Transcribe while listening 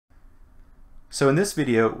So in this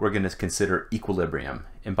video, we're going to consider equilibrium.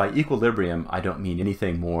 And by equilibrium, I don't mean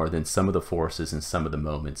anything more than sum of the forces and sum of the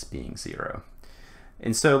moments being zero.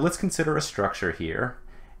 And so let's consider a structure here.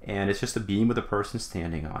 And it's just a beam with a person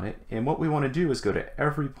standing on it. And what we want to do is go to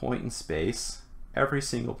every point in space, every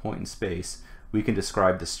single point in space, we can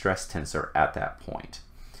describe the stress tensor at that point.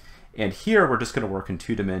 And here we're just going to work in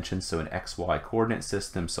 2 dimensions, so an XY coordinate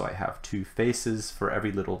system. So I have 2 faces for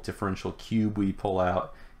every little differential cube we pull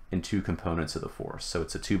out and 2 components of the force. So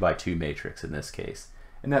it's a 2 by 2 matrix in this case.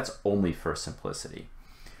 And that's only for simplicity.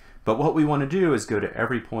 But what we want to do is go to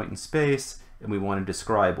every point in space and we want to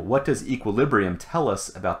describe what does equilibrium tell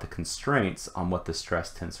us about the constraints on what the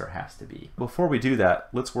stress tensor has to be. Before we do that,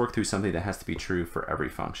 let's work through something that has to be true for every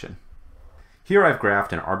function. Here I've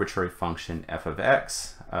graphed an arbitrary function f of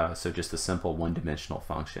x, so just a simple one-dimensional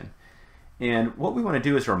function. And what we want to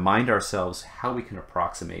do is remind ourselves how we can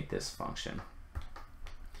approximate this function.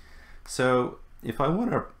 So if I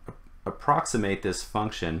want to approximate this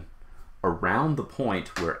function around the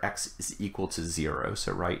point where x is equal to 0,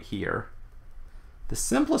 so right here, the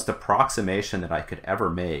simplest approximation that I could ever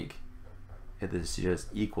make is just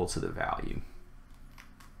equal to the value.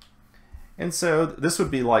 And so this would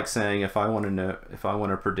be like saying if I want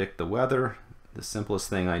to predict the weather, the simplest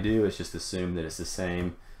thing I do is just assume that it's the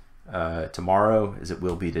same tomorrow as it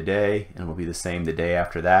will be today, and it will be the same the day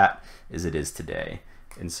after that as it is today.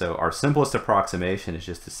 And so our simplest approximation is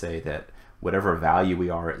just to say that whatever value we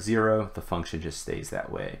are at 0, the function just stays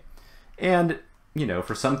that way. And you know,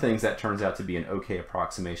 for some things that turns out to be an okay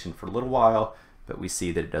approximation for a little while, but we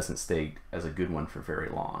see that it doesn't stay as a good one for very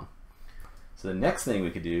long. So the next thing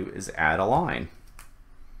we could do is add a line.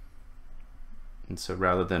 And so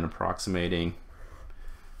rather than approximating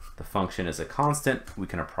the function as a constant, we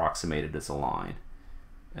can approximate it as a line.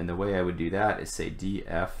 And the way I would do that is say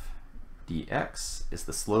df dx is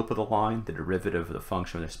the slope of the line, the derivative of the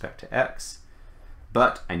function with respect to x,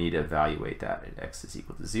 but I need to evaluate that at x is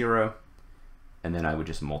equal to 0, and then I would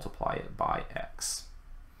just multiply it by x.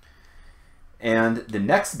 And the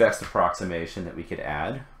next best approximation that we could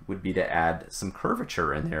add would be to add some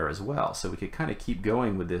curvature in there as well. So we could kind of keep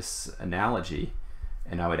going with this analogy,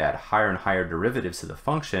 and I would add higher and higher derivatives to the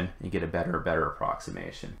function and get a better and better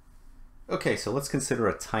approximation. Okay, so let's consider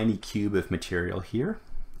a tiny cube of material here.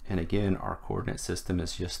 And again, our coordinate system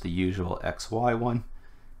is just the usual xy one.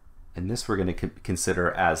 And this we're going to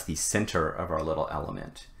consider as the center of our little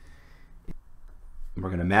element. We're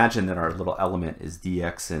going to imagine that our little element is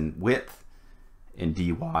dx in width and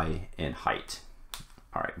dy in height.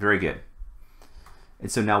 All right, very good.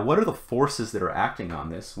 And so now what are the forces that are acting on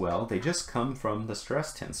this? Well, they just come from the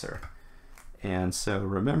stress tensor. And so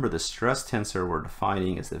remember, the stress tensor we're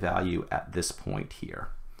defining as the value at this point here.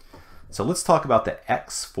 So let's talk about the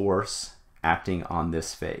x force acting on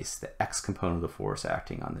this face, the x component of the force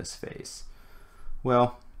acting on this face.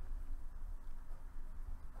 Well,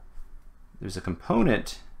 there's a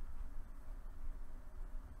component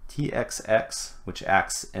txx which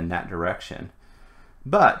acts in that direction,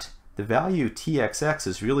 but the value txx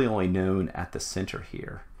is really only known at the center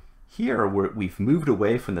here. Here we've moved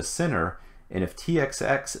away from the center, and if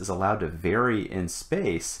txx is allowed to vary in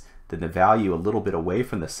space, then the value a little bit away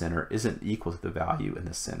from the center isn't equal to the value in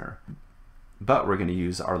the center. But we're going to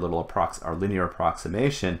use our linear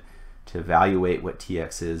approximation to evaluate what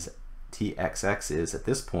txx is at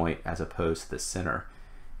this point as opposed to the center.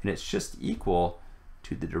 And it's just equal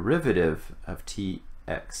to the derivative of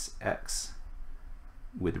txx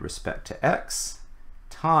with respect to x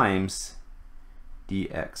times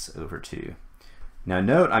dx over 2. Now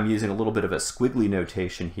note I'm using a little bit of a squiggly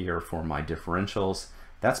notation here for my differentials.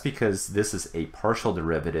 That's because this is a partial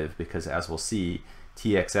derivative, because as we'll see,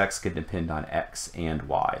 txx can depend on x and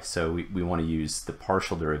y. So we want to use the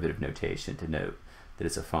partial derivative notation to note that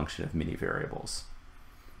it's a function of many variables.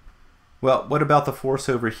 Well, what about the force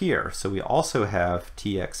over here? So we also have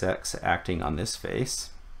txx acting on this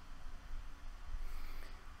face,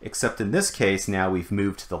 except in this case now we've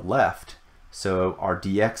moved to the left, so our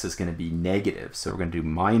dx is going to be negative. So we're going to do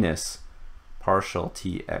minus partial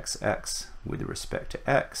txx with respect to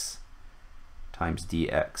x times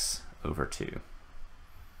dx over 2.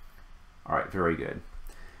 All right, very good.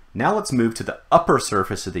 Now let's move to the upper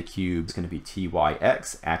surface of the cube. It's going to be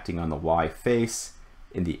tyx acting on the y face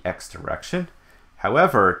in the x direction.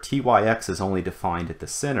 However, tyx is only defined at the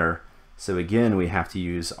center, so again we have to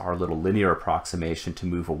use our little linear approximation to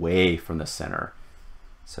move away from the center.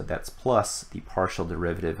 So that's plus the partial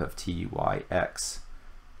derivative of tyx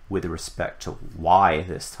with respect to y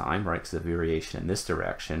this time, right, because the variation in this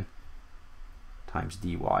direction, times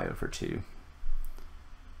dy over 2.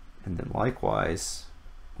 And then likewise,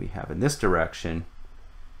 we have in this direction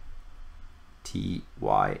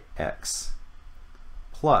Tyx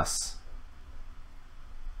plus,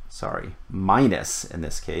 sorry, minus, in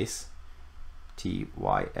this case,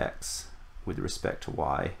 Tyx with respect to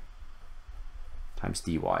y times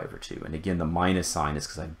dy over 2. And again, the minus sign is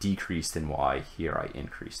because I decreased in y. Here I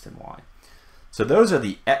increased in y. So those are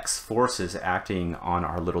the x forces acting on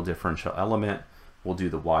our little differential element. We'll do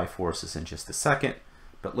the y forces in just a second.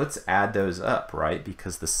 But let's add those up, right?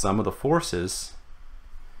 Because the sum of the forces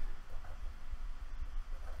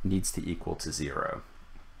needs to equal to 0.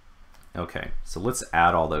 Okay, so let's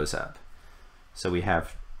add all those up. So we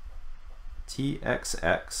have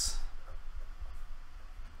Txx.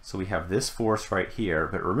 So we have this force right here,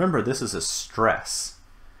 but remember this is a stress.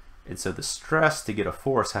 And so the stress to get a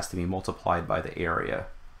force has to be multiplied by the area,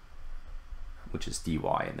 which is dy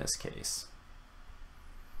in this case.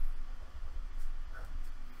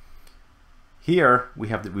 Here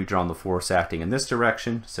we've drawn the force acting in this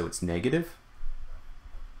direction, so it's negative.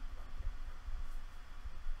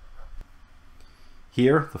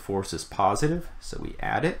 Here the force is positive, so we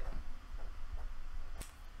add it.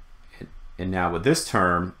 And now with this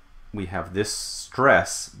term, we have this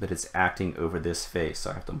stress, but it's acting over this face,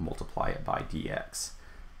 so I have to multiply it by dx.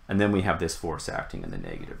 And then we have this force acting in the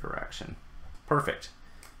negative direction. Perfect.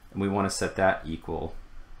 And we want to set that equal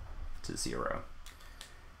to 0.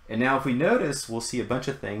 And now if we notice, we'll see a bunch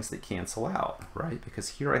of things that cancel out, right? Because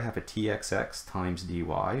here I have a Txx times dy.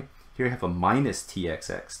 Here I have a minus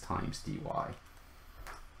Txx times dy.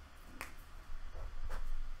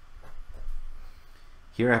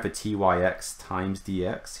 Here I have a Tyx times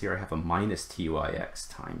dx. Here I have a minus Tyx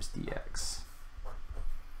times dx.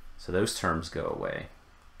 So those terms go away.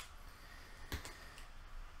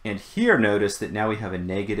 And here notice that now we have a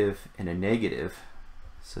negative and a negative.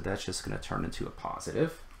 So that's just going to turn into a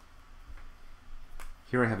positive.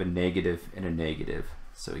 Here I have a negative and a negative.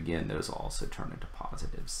 So again, those also turn into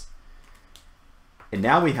positives. And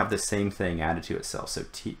now we have the same thing added to itself. So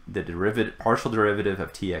the partial derivative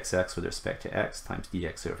of Txx with respect to x times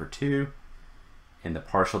dx over 2, and the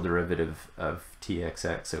partial derivative of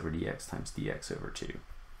Txx over dx times dx over 2.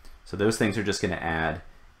 So those things are just going to add,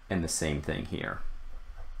 and the same thing here.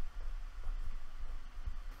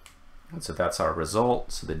 And so that's our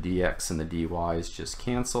result. So the dx and the dy's just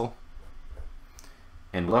cancel.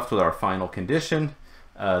 And left with our final condition,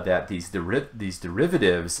 that these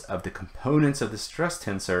derivatives of the components of the stress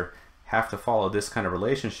tensor have to follow this kind of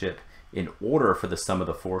relationship in order for the sum of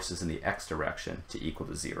the forces in the x direction to equal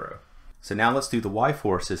to 0. So now let's do the y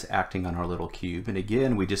forces acting on our little cube. And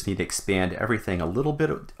again, we just need to expand everything a little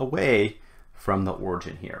bit away from the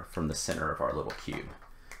origin here, from the center of our little cube.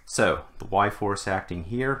 So the y force acting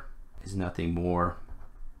here is nothing more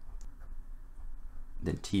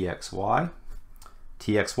than Txy.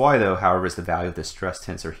 Txy, though, however, is the value of the stress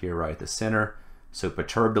tensor here right at the center. So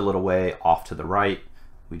perturbed a little way off to the right,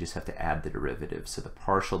 we just have to add the derivative. So the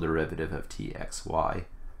partial derivative of Txy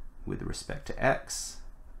with respect to x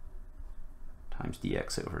times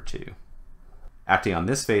dx over 2. Acting on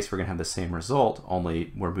this face, we're going to have the same result,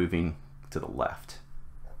 only we're moving to the left.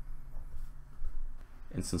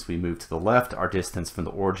 And since we move to the left, our distance from the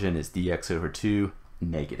origin is dx over 2,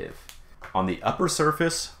 negative. On the upper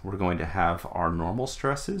surface, we're going to have our normal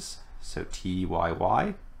stresses, so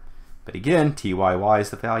Tyy. But again, Tyy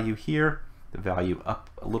is the value here, the value up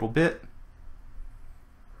a little bit.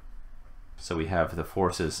 So we have the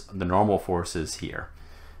forces, the normal forces here.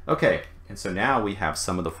 Okay, and so now we have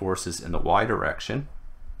some of the forces in the y direction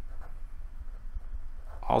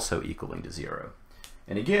also equaling to 0.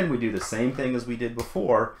 And again, we do the same thing as we did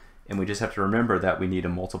before, and we just have to remember that we need to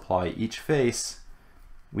multiply each face.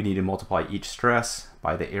 We need to multiply each stress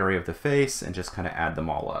by the area of the face and just kind of add them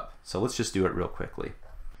all up. So let's just do it real quickly.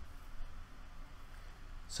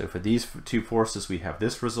 So for these two forces, we have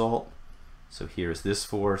this result. So here's this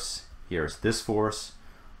force, here's this force.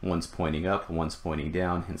 One's pointing up, one's pointing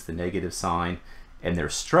down, hence the negative sign. And they're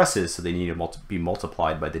stresses, so they need to be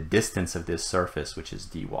multiplied by the distance of this surface, which is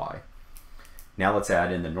dy. Now let's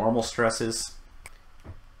add in the normal stresses.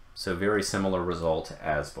 So very similar result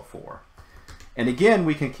as before. And again,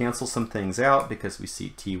 we can cancel some things out because we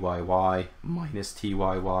see Tyy minus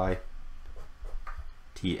Tyy,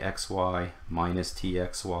 Txy minus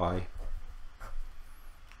Txy.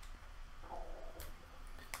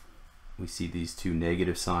 We see these two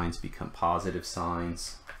negative signs become positive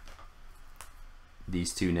signs.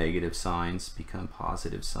 These two negative signs become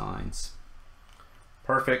positive signs.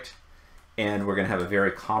 Perfect. And we're going to have a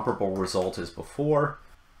very comparable result as before.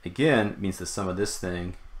 Again, it means the sum of this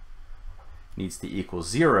thing needs to equal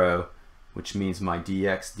 0, which means my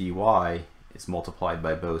dx dy is multiplied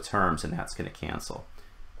by both terms, and that's going to cancel.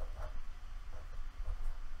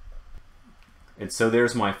 And so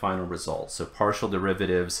there's my final result. So partial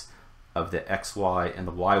derivatives of the xy and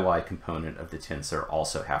the yy component of the tensor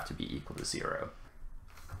also have to be equal to 0.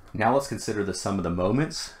 Now let's consider the sum of the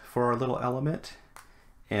moments for our little element.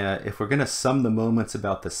 And if we're going to sum the moments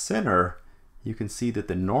about the center, you can see that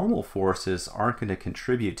the normal forces aren't going to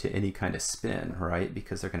contribute to any kind of spin, right?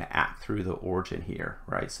 Because they're going to act through the origin here,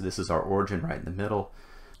 right? So this is our origin right in the middle.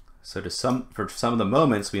 So for some of the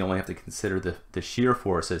moments, we only have to consider the shear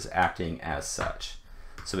forces acting as such.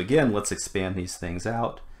 So again, let's expand these things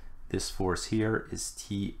out. This force here is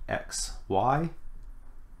Txy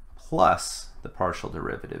plus the partial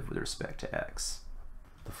derivative with respect to x.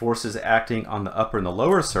 The forces acting on the upper and the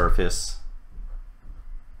lower surface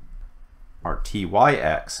are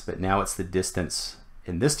Tyx, but now it's the distance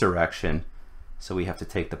in this direction, so we have to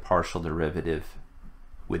take the partial derivative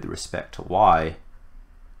with respect to y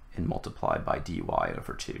and multiply by dy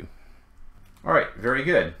over 2. All right, very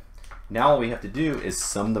good. Now all we have to do is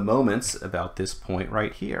sum the moments about this point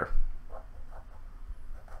right here.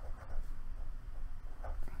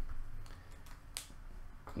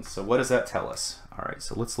 And so what does that tell us? All right,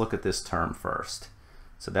 so let's look at this term first.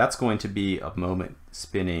 So that's going to be a moment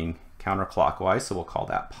spinning counterclockwise, so we'll call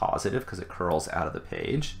that positive because it curls out of the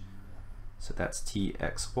page. So that's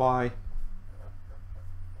Txy.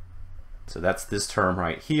 So that's this term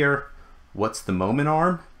right here. What's the moment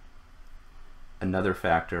arm? Another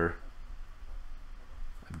factor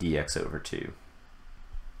of dx over 2.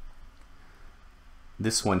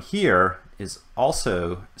 This one here is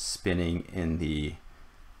also spinning in the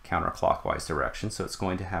counterclockwise direction, so it's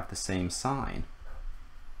going to have the same sign.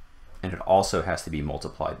 And it also has to be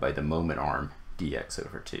multiplied by the moment arm, dx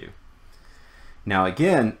over 2. Now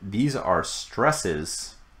again, these are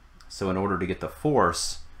stresses, so in order to get the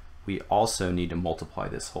force, we also need to multiply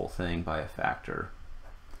this whole thing by a factor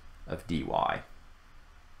of dy.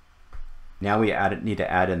 Now we need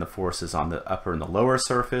to add in the forces on the upper and the lower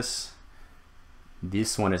surface.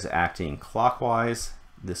 This one is acting clockwise.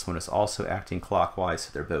 This one is also acting clockwise,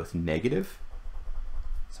 so they're both negative.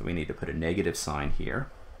 So we need to put a negative sign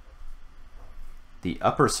here. The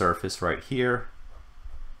upper surface right here,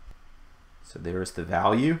 so there's the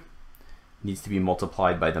value, needs to be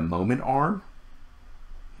multiplied by the moment arm,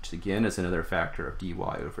 which again is another factor of dy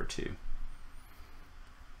over 2.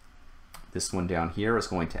 This one down here is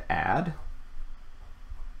going to add.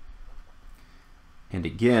 And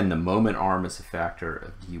again, the moment arm is a factor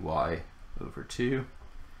of dy over 2.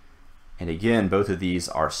 And again, both of these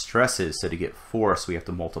are stresses, so to get force, we have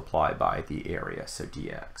to multiply by the area, so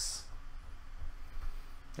dx.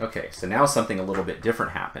 Okay, so now something a little bit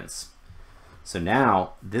different happens. So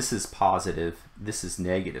now this is positive, this is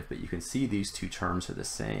negative, but you can see these two terms are the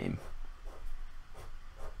same.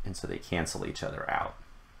 And so they cancel each other out.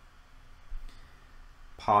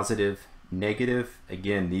 Positive, negative,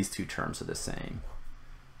 again, these two terms are the same.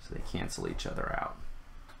 So they cancel each other out.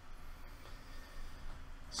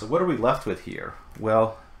 So what are we left with here?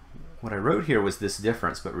 Well, what I wrote here was this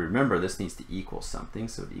difference, but remember this needs to equal something,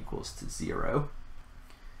 so it equals to 0.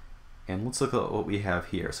 And let's look at what we have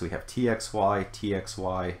here. So we have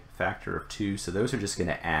Txy, factor of 2, so those are just going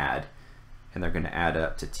to add, and they're going to add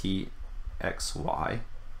up to Txy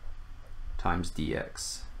times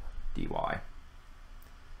dx dy.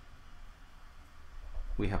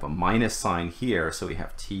 We have a minus sign here, so we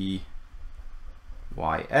have Tyx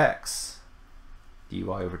dy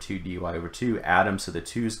over 2, dy over 2, add them so the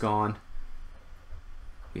 2's gone.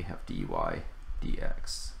 We have dy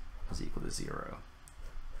dx is equal to 0.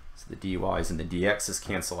 So the dy's and the dx's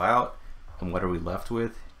cancel out, and what are we left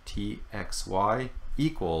with? Txy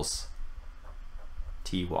equals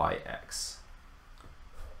Tyx.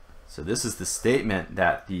 So this is the statement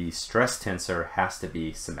that the stress tensor has to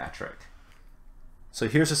be symmetric. So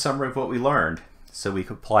here's a summary of what we learned. So we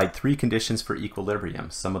applied 3 conditions for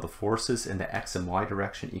equilibrium. Sum of the forces in the x and y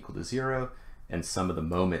direction equal to 0, and sum of the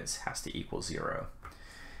moments has to equal 0.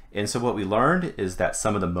 And so what we learned is that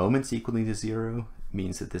sum of the moments equaling to 0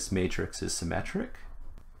 means that this matrix is symmetric.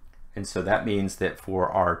 And so that means that for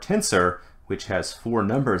our tensor, which has 4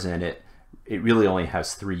 numbers in it, it really only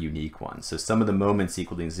has 3 unique ones. So sum of the moments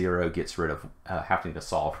equaling 0 gets rid of having to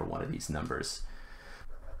solve for one of these numbers.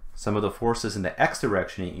 Sum of the forces in the x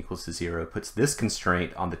direction equals to 0 puts this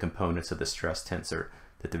constraint on the components of the stress tensor,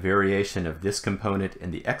 that the variation of this component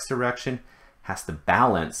in the x direction has to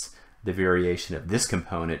balance the variation of this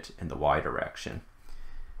component in the y direction.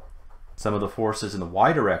 Sum of the forces in the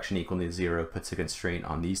y direction equaling to 0 puts a constraint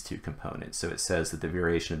on these 2 components. So it says that the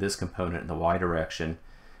variation of this component in the y direction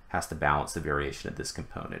has to balance the variation of this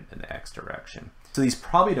component in the x direction. So these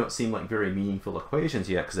probably don't seem like very meaningful equations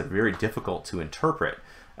yet because they're very difficult to interpret.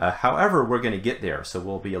 However, we're going to get there, so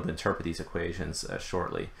we'll be able to interpret these equations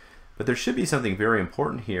shortly. But there should be something very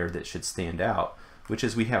important here that should stand out, which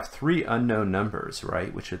is we have three unknown numbers,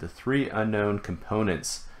 right? Which are the three unknown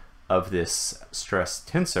components of this stress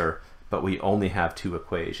tensor, but we only have two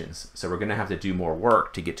equations. So we're going to have to do more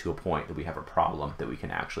work to get to a point that we have a problem that we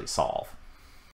can actually solve.